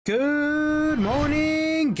Good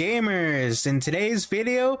morning, gamers! In today's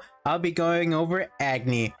video, I'll be going over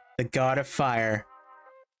Agni, the god of fire.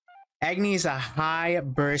 Agni is a high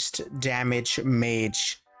burst damage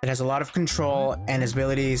mage that has a lot of control, and his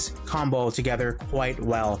abilities combo together quite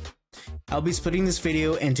well. I'll be splitting this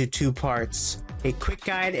video into two parts, a quick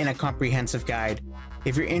guide and a comprehensive guide.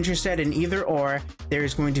 If you're interested in either or, there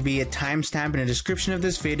is going to be a timestamp in the description of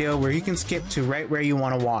this video where you can skip to right where you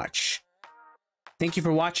want to watch. Thank you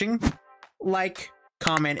for watching. Like,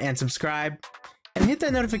 comment, and subscribe, and hit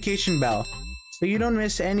that notification bell so you don't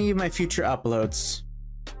miss any of my future uploads.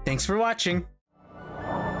 Thanks for watching.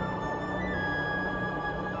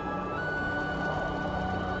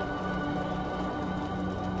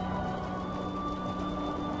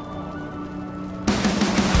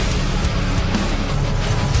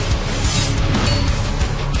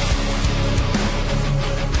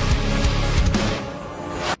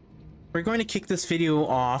 We're going to kick this video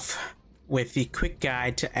off with the quick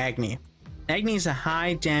guide to Agni. Agni is a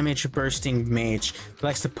high damage bursting mage who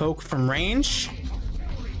likes to poke from range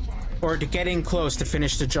or to get in close to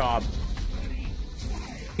finish the job.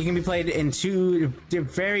 He can be played in two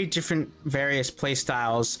very different various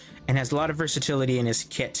playstyles and has a lot of versatility in his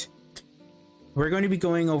kit. We're going to be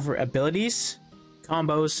going over abilities,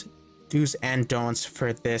 combos, do's and don'ts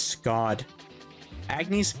for this god.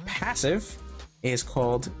 Agni's passive is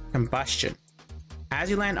called Combustion. As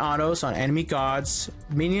you land autos on enemy gods,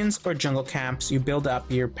 minions, or jungle camps, you build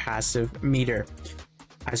up your passive meter.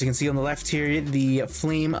 As you can see on the left here, the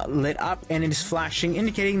flame lit up and it is flashing,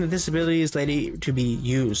 indicating that this ability is ready to be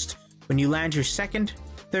used. When you land your second,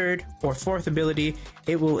 third, or fourth ability,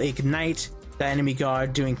 it will ignite the enemy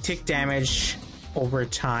god, doing tick damage over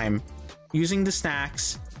time, using the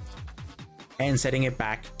stacks and setting it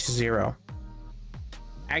back to 0.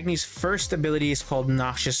 Agni's first ability is called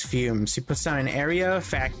Noxious Fumes. He puts down an area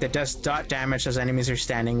effect that does dot damage as enemies are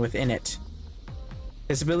standing within it.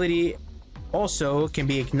 This ability also can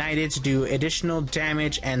be ignited to do additional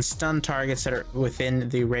damage and stun targets that are within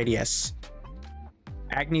the radius.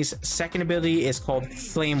 Agni's second ability is called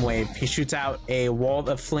Flame Wave. He shoots out a wall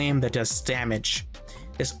of flame that does damage.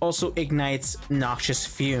 This also ignites Noxious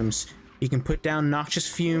Fumes. You can put down Noxious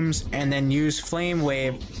Fumes and then use Flame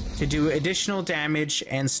Wave to do additional damage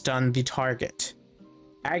and stun the target.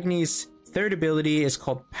 Agni's third ability is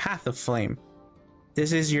called Path of Flame.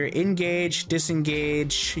 This is your engage,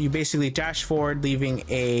 disengage. You basically dash forward, leaving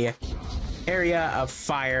a area of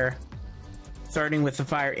fire, starting with the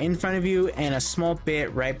fire in front of you and a small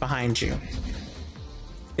bit right behind you.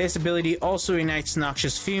 This ability also ignites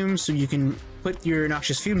Noxious Fumes, so you can put your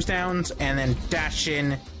Noxious Fumes down and then dash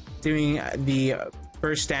in, doing the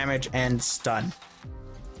burst damage and stun.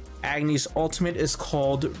 Agni's ultimate is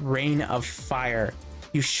called Rain of Fire.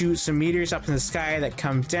 You shoot some meters up in the sky that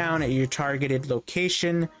come down at your targeted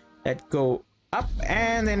location that go up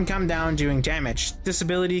and then come down doing damage. This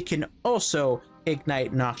ability can also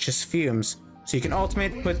ignite Noxious Fumes. So you can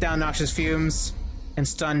ultimate, put down Noxious Fumes, and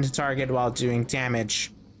stun the target while doing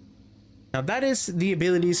damage. Now that is the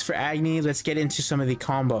abilities for Agni. Let's get into some of the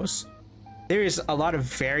combos. There is a lot of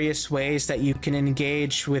various ways that you can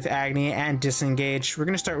engage with Agni and disengage. We're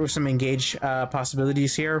going to start with some engage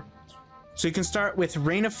possibilities here. So you can start with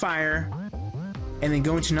Rain of Fire, and then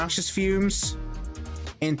go into Noxious Fumes,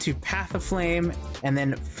 into Path of Flame, and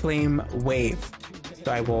then Flame Wave.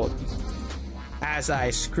 So I will, as I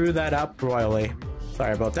screw that up royally.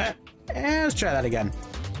 Sorry about that. And let's try that again.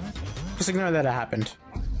 Just ignore that it happened.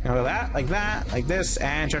 Go that, like this,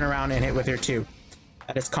 and turn around and hit with your 2.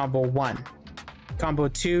 That is combo 1. Combo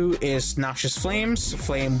 2 is Noxious Flames,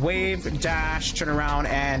 Flame Wave, dash, turn around,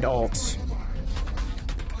 and ult.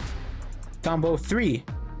 Combo 3,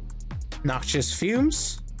 Noxious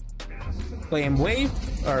Fumes, Flame Wave,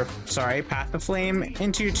 Path of Flame,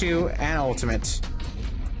 into your 2, and ultimate.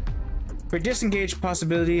 For disengage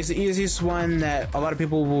possibilities, the easiest one that a lot of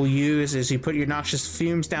people will use is you put your Noxious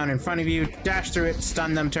Fumes down in front of you, dash through it,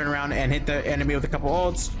 stun them, turn around, and hit the enemy with a couple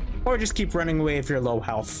ults, or just keep running away if you're low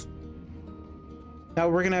health. Now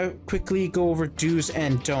we're gonna quickly go over do's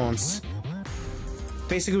and don'ts.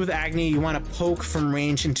 Basically with Agni, you want to poke from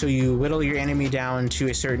range until you whittle your enemy down to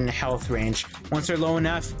a certain health range. Once they're low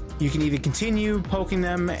enough, you can either continue poking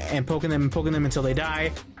them and poking them and poking them until they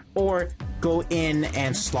die, or go in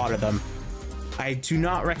and slaughter them. I do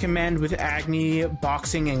not recommend with Agni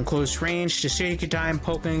boxing in close range. Just take your time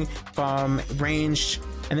poking from range,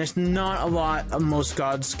 and there's not a lot most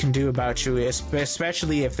gods can do about you,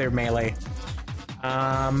 especially if they're melee.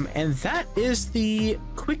 And that is the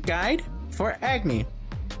quick guide for Agni.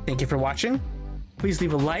 Thank you for watching. Please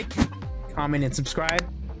leave a like, comment, and subscribe,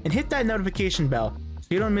 and hit that notification bell so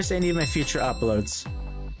you don't miss any of my future uploads.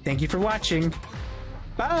 Thank you for watching.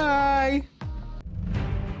 Bye!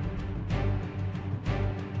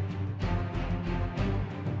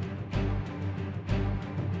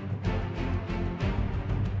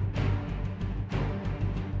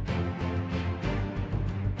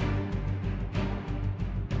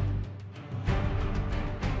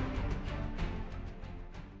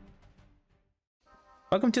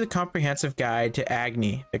 Welcome to the comprehensive guide to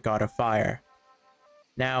Agni, the god of fire.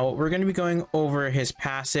 Now, we're going to be going over his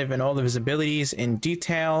passive and all of his abilities in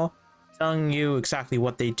detail, telling you exactly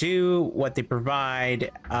what they do, what they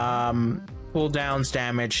provide, cooldowns,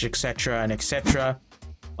 damage, etc. and etc.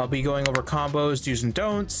 I'll be going over combos, do's and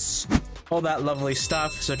don'ts, all that lovely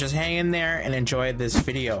stuff, so just hang in there and enjoy this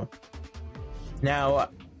video. Now,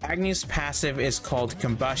 Agni's passive is called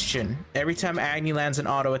Combustion. Every time Agni lands an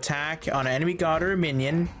auto attack on an enemy god or a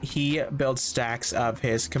minion, he builds stacks of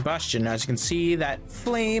his Combustion. As you can see, that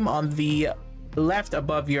flame on the left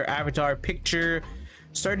above your avatar picture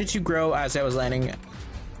started to grow as I was landing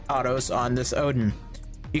autos on this Odin.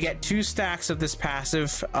 You get 2 stacks of this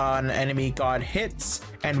passive on enemy god hits,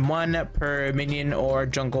 and 1 per minion or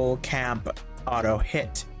jungle camp auto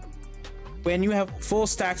hit. When you have full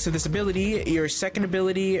stacks of this ability, your second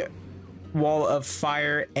ability, Wall of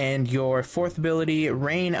Fire, and your fourth ability,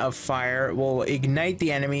 Rain of Fire, will ignite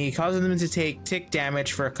the enemy, causing them to take tick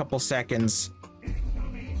damage for a couple seconds.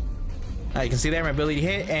 You can see there my ability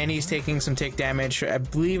hit, and he's taking some tick damage. I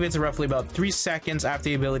believe it's roughly about 3 seconds after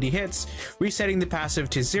the ability hits, resetting the passive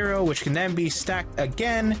to 0, which can then be stacked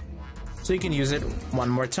again, so you can use it one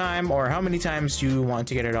more time, or how many times you want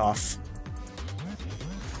to get it off.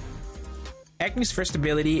 Agni's first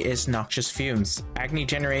ability is Noxious Fumes. Agni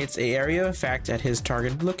generates an area effect at his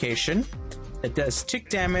targeted location that does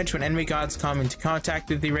tick damage when enemy gods come into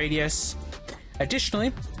contact with the radius.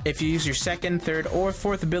 Additionally, if you use your second, third, or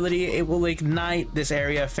fourth ability, it will ignite this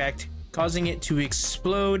area effect, causing it to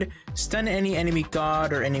explode, stun any enemy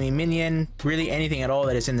god or enemy minion, really anything at all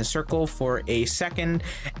that is in the circle for a second,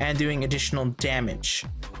 and doing additional damage.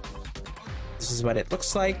 This is what it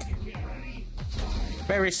looks like.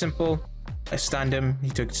 Very simple. I stunned him, he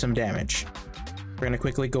took some damage. We're gonna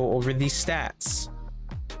quickly go over these stats.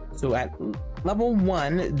 So at level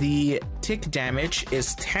 1, the tick damage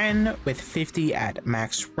is 10 with 50 at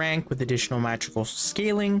max rank with additional magical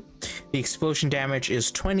scaling. The explosion damage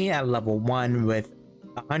is 20 at level 1 with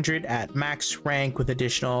 100 at max rank with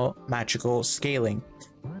additional magical scaling.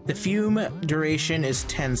 The fume duration is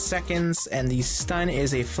 10 seconds, and the stun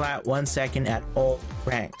is a flat 1 second at all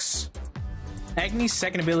ranks. Agni's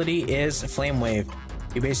second ability is Flame Wave.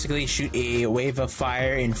 You basically shoot a wave of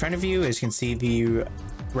fire in front of you. As you can see, the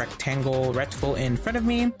reticle in front of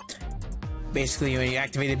me. Basically, when you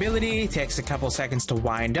activate the ability, it takes a couple seconds to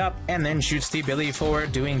wind up and then shoots the ability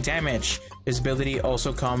forward, doing damage. This ability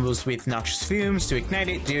also combos with Noxious Fumes to ignite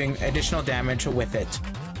it, doing additional damage with it.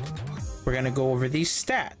 We're gonna go over these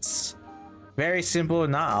stats. Very simple,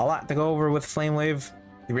 not a lot to go over with Flame Wave.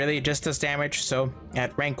 It really just does damage. So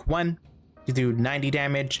at rank 1, you do 90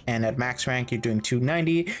 damage, and at max rank you're doing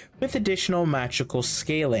 290 with additional magical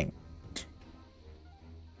scaling.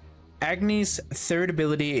 Agni's third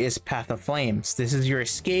ability is Path of Flames. This is your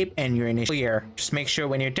escape and your initial clear. Just make sure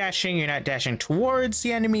when you're dashing, you're not dashing towards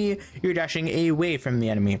the enemy, you're dashing away from the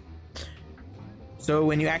enemy. So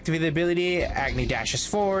when you activate the ability, Agni dashes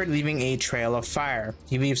forward, leaving a trail of fire.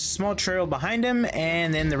 He leaves a small trail behind him,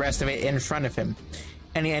 and then the rest of it in front of him.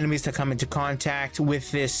 Any enemies that come into contact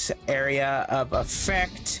with this area of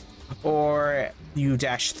effect or you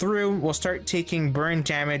dash through will start taking burn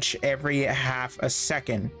damage every half a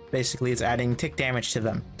second. Basically, it's adding tick damage to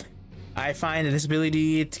them. I find that this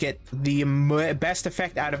ability, to get the best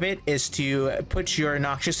effect out of it, is to put your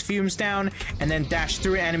Noxious Fumes down and then dash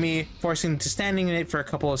through an enemy, forcing them to standing in it for a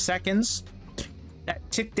couple of seconds. That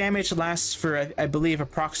tick damage lasts for, I believe,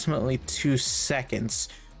 approximately 2 seconds.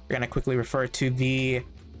 We're gonna quickly refer to the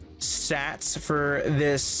stats for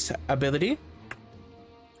this ability.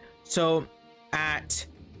 So at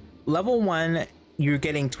level 1, you're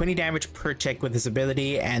getting 20 damage per tick with this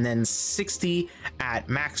ability, and then 60 at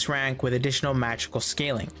max rank with additional magical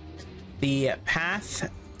scaling. The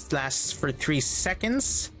path lasts for 3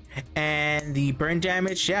 seconds, and the burn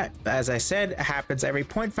damage, yeah, as I said, happens every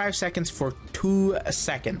 0.5 seconds for 2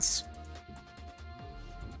 seconds.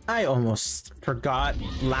 I almost forgot.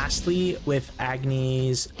 Lastly, with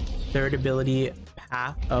Agni's third ability,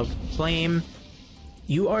 Path of Flame,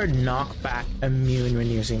 you are knockback immune when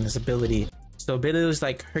using this ability. So abilities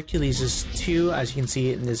like Hercules' 2, as you can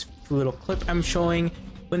see in this little clip I'm showing,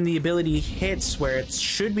 when the ability hits where it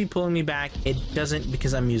should be pulling me back, it doesn't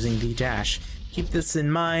because I'm using the dash. Keep this in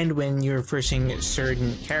mind when you're versing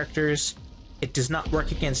certain characters. It does not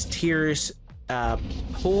work against Tyr's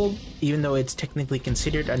pull, even though it's technically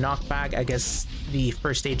considered a knockback. I guess the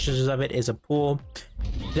first stages of it is a pull.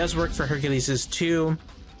 It does work for Hercules' too,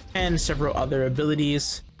 and several other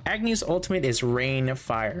abilities. Agni's ultimate is Rain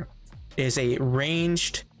Fire. It is a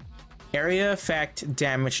ranged area effect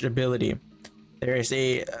damaged ability. There is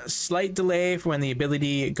a slight delay for when the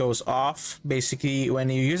ability goes off. Basically, when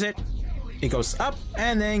you use it, it goes up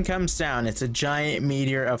and then comes down. It's a giant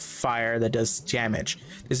meteor of fire that does damage.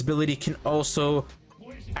 This ability can also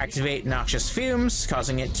activate noxious fumes,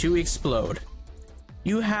 causing it to explode.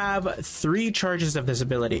 You have 3 charges of this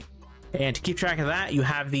ability. And to keep track of that, you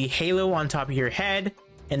have the halo on top of your head.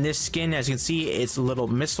 In this skin, as you can see, it's little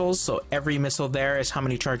missiles. So every missile there is how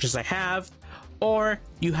many charges I have. Or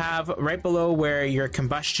you have right below where your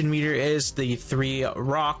combustion meter is, the 3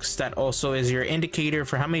 rocks. That also is your indicator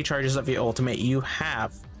for how many charges of your ultimate you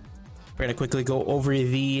have. We're gonna quickly go over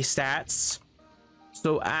the stats.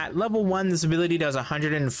 So at level 1, this ability does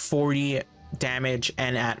 140 damage,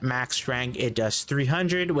 and at max rank it does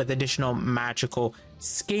 300 with additional magical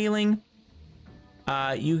scaling.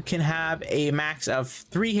 You can have a max of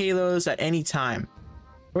 3 halos at any time.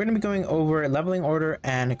 We're gonna be going over leveling order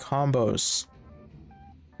and combos.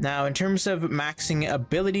 Now, in terms of maxing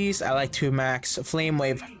abilities, I like to max Flame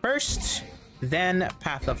Wave first, then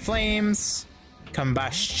Path of Flames,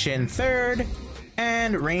 Combustion third,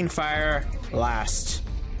 and Rainfire last.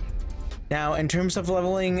 Now, in terms of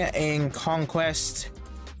leveling in Conquest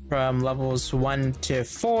from levels 1 to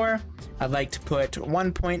 4, I'd like to put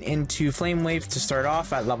 1 point into Flame Wave to start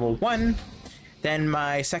off at level 1, then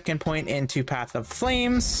my second point into Path of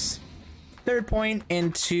Flames, third point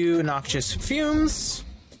into Noxious Fumes,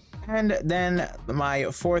 and then my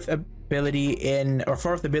fourth ability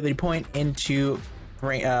point into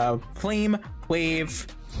Flame Wave,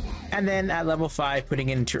 and then at level 5 putting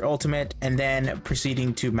it into your ultimate, and then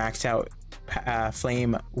proceeding to max out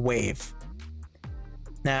Flame Wave.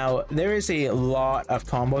 Now, there is a lot of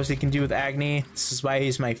combos you can do with Agni. This is why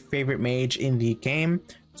he's my favorite mage in the game.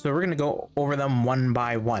 So we're gonna go over them one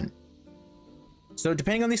by one. So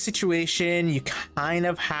depending on the situation, you kind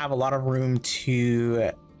of have a lot of room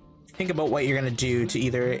to think about what you're gonna do to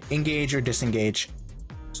either engage or disengage.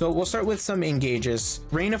 So we'll start with some engages.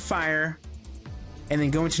 Rain of Fire, and then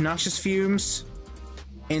go into Noxious Fumes,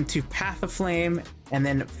 into Path of Flame, and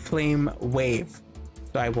then Flame Wave.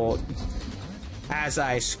 So I will, as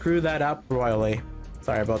I screw that up royally.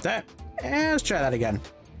 Sorry about that. And let's try that again.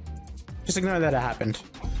 Just ignore that it happened.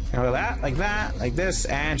 Go like that, like this,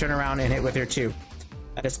 and turn around and hit with your 2.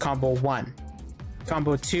 That is combo 1.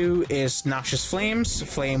 Combo 2 is Noxious Flames,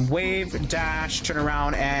 Flame Wave, dash, turn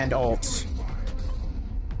around, and ult.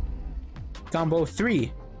 Combo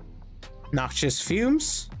 3, Noxious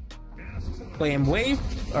Fumes, Flame Wave,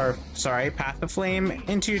 Path of Flame,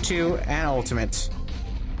 into your 2, and ultimate.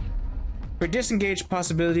 For disengage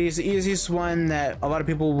possibilities, the easiest one that a lot of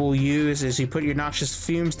people will use is you put your Noxious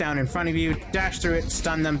Fumes down in front of you, dash through it,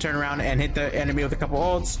 stun them, turn around, and hit the enemy with a couple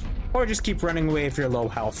ults, or just keep running away if you're low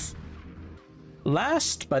health.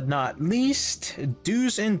 Last but not least,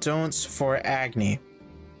 do's and don'ts for Agni.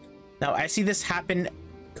 Now, I see this happen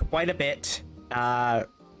quite a bit, and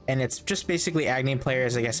it's just basically Agni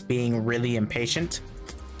players, I guess, being really impatient.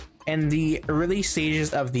 In the early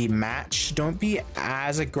stages of the match, don't be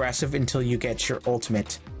as aggressive until you get your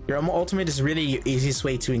ultimate. Your ultimate is really your easiest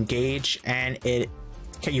way to engage, and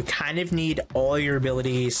you kind of need all your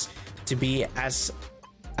abilities to be as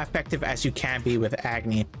effective as you can be with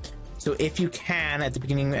Agni. So if you can, at the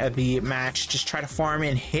beginning of the match, just try to farm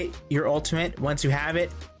and hit your ultimate. Once you have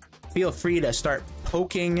it, feel free to start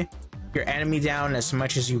poking your enemy down as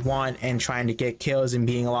much as you want and trying to get kills and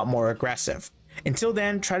being a lot more aggressive. Until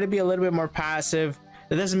then, try to be a little bit more passive.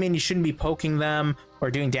 That doesn't mean you shouldn't be poking them or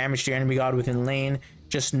doing damage to your enemy god within lane.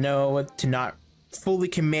 Just know to not fully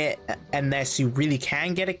commit unless you really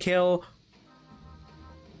can get a kill.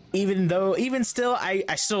 Even still, I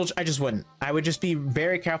just wouldn't. I would just be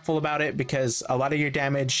very careful about it, because a lot of your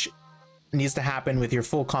damage needs to happen with your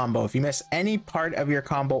full combo. If you miss any part of your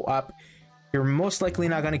combo up, you're most likely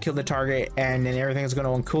not going to kill the target, and then everything is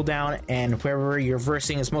going to cool down, and whoever you're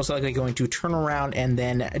versing is most likely going to turn around and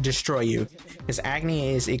then destroy you, because Agni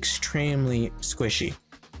is extremely squishy.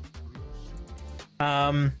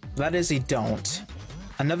 That is a don't.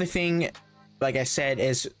 Another thing, like I said,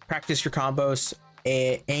 is practice your combos.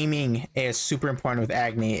 Aiming is super important with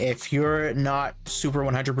Agni. If you're not super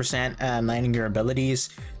 100% landing your abilities,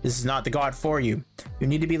 this is not the god for you. You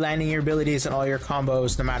need to be landing your abilities and all your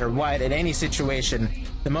combos no matter what, in any situation.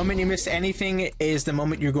 The moment you miss anything is the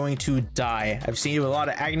moment you're going to die. I've seen it with a lot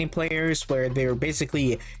of Agni players where they're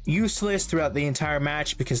basically useless throughout the entire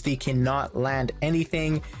match because they cannot land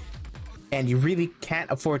anything. And you really can't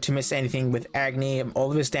afford to miss anything with Agni.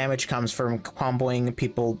 All of his damage comes from comboing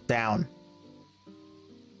people down.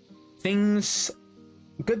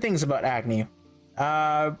 Good things about Agni.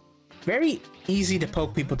 Very easy to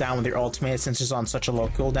poke people down with your ultimate since it's on such a low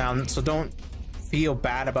cooldown, so don't feel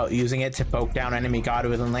bad about using it to poke down enemy god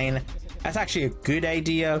within lane. That's actually a good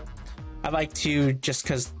idea. I like to, just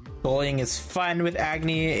because bullying is fun with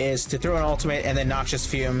Agni, is to throw an ultimate and then Noxious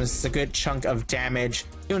Fumes. It's a good chunk of damage.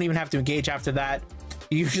 You don't even have to engage after that.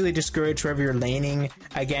 You usually discourage whoever you're laning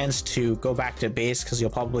against to go back to base because you'll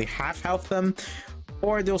probably half health them,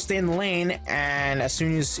 or they'll stay in the lane, and as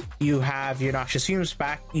soon as you have your Noxious Fumes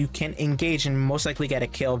back, you can engage and most likely get a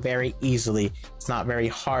kill very easily. It's not very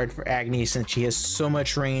hard for Agni since she has so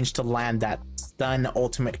much range to land that stun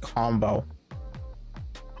ultimate combo.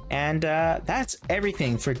 And that's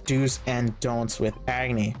everything for do's and don'ts with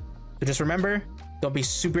Agni. So just remember, don't be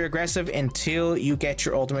super aggressive until you get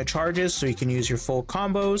your ultimate charges so you can use your full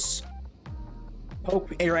combos.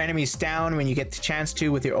 Poke your enemies down when you get the chance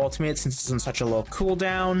to with your ultimate since it's on such a low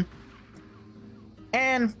cooldown.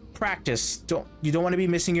 And practice. You don't want to be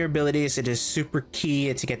missing your abilities. It is super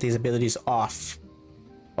key to get these abilities off.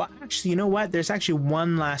 Well, actually, you know what? There's actually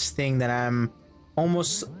one last thing that I'm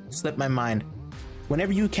almost slipped my mind.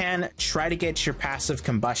 Whenever you can, try to get your passive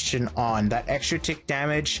combustion on. That extra tick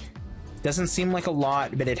damage doesn't seem like a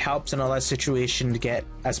lot, but it helps in a lot of situations to get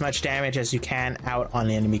as much damage as you can out on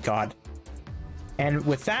the enemy god. And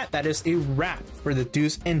with that, that is a wrap for the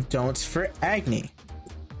do's and don'ts for Agni.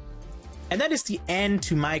 And that is the end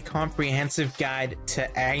to my comprehensive guide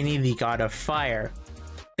to Agni, the god of fire.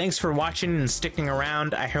 Thanks for watching and sticking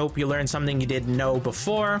around. I hope you learned something you didn't know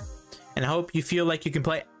before, and I hope you feel like you can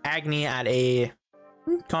play Agni at a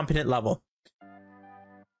competent level.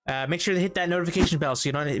 Make sure to hit that notification bell so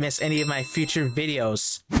you don't miss any of my future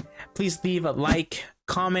videos. Please leave a like,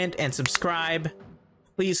 comment, and subscribe.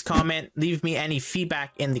 Please comment, leave me any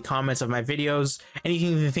feedback in the comments of my videos.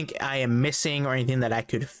 Anything you think I am missing or anything that I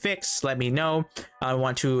could fix, let me know. I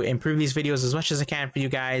want to improve these videos as much as I can for you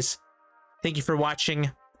guys. Thank you for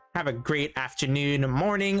watching. Have a great afternoon,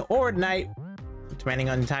 morning, or night, depending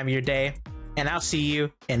on the time of your day. And I'll see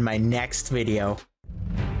you in my next video.